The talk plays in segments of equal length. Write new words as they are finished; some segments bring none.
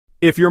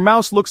If your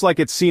mouse looks like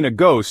it's seen a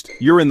ghost,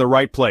 you're in the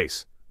right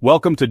place.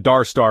 Welcome to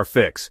Darstar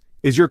Fix.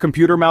 Is your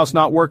computer mouse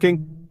not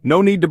working?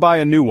 No need to buy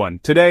a new one.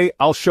 Today,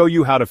 I'll show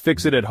you how to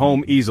fix it at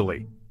home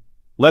easily.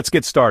 Let's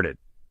get started.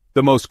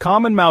 The most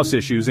common mouse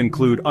issues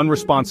include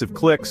unresponsive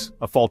clicks,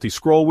 a faulty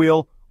scroll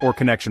wheel, or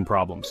connection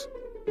problems.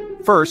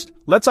 First,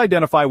 let's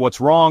identify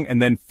what's wrong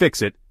and then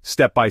fix it,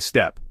 step by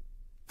step.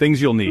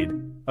 Things you'll need: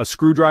 a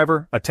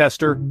screwdriver, a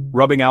tester,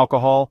 rubbing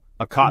alcohol,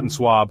 a cotton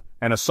swab,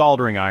 and a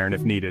soldering iron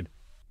if needed.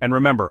 And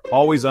remember,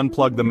 always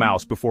unplug the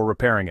mouse before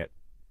repairing it.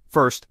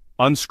 First,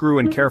 unscrew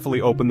and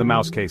carefully open the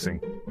mouse casing.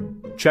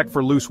 Check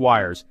for loose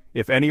wires.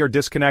 If any are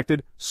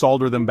disconnected,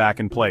 solder them back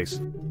in place.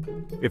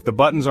 If the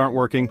buttons aren't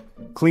working,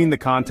 clean the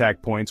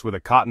contact points with a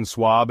cotton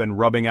swab and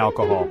rubbing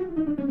alcohol.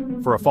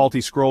 For a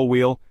faulty scroll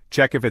wheel,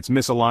 check if it's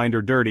misaligned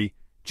or dirty,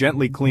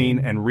 gently clean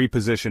and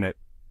reposition it.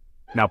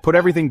 Now put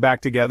everything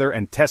back together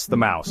and test the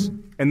mouse.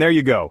 And there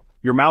you go,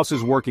 your mouse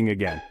is working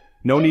again.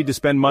 No need to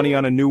spend money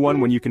on a new one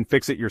when you can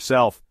fix it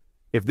yourself.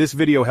 If this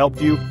video helped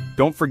you,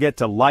 don't forget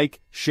to like,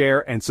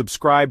 share, and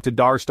subscribe to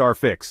Darstar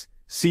Fix.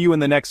 See you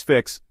in the next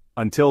fix.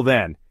 Until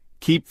then,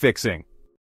 keep fixing.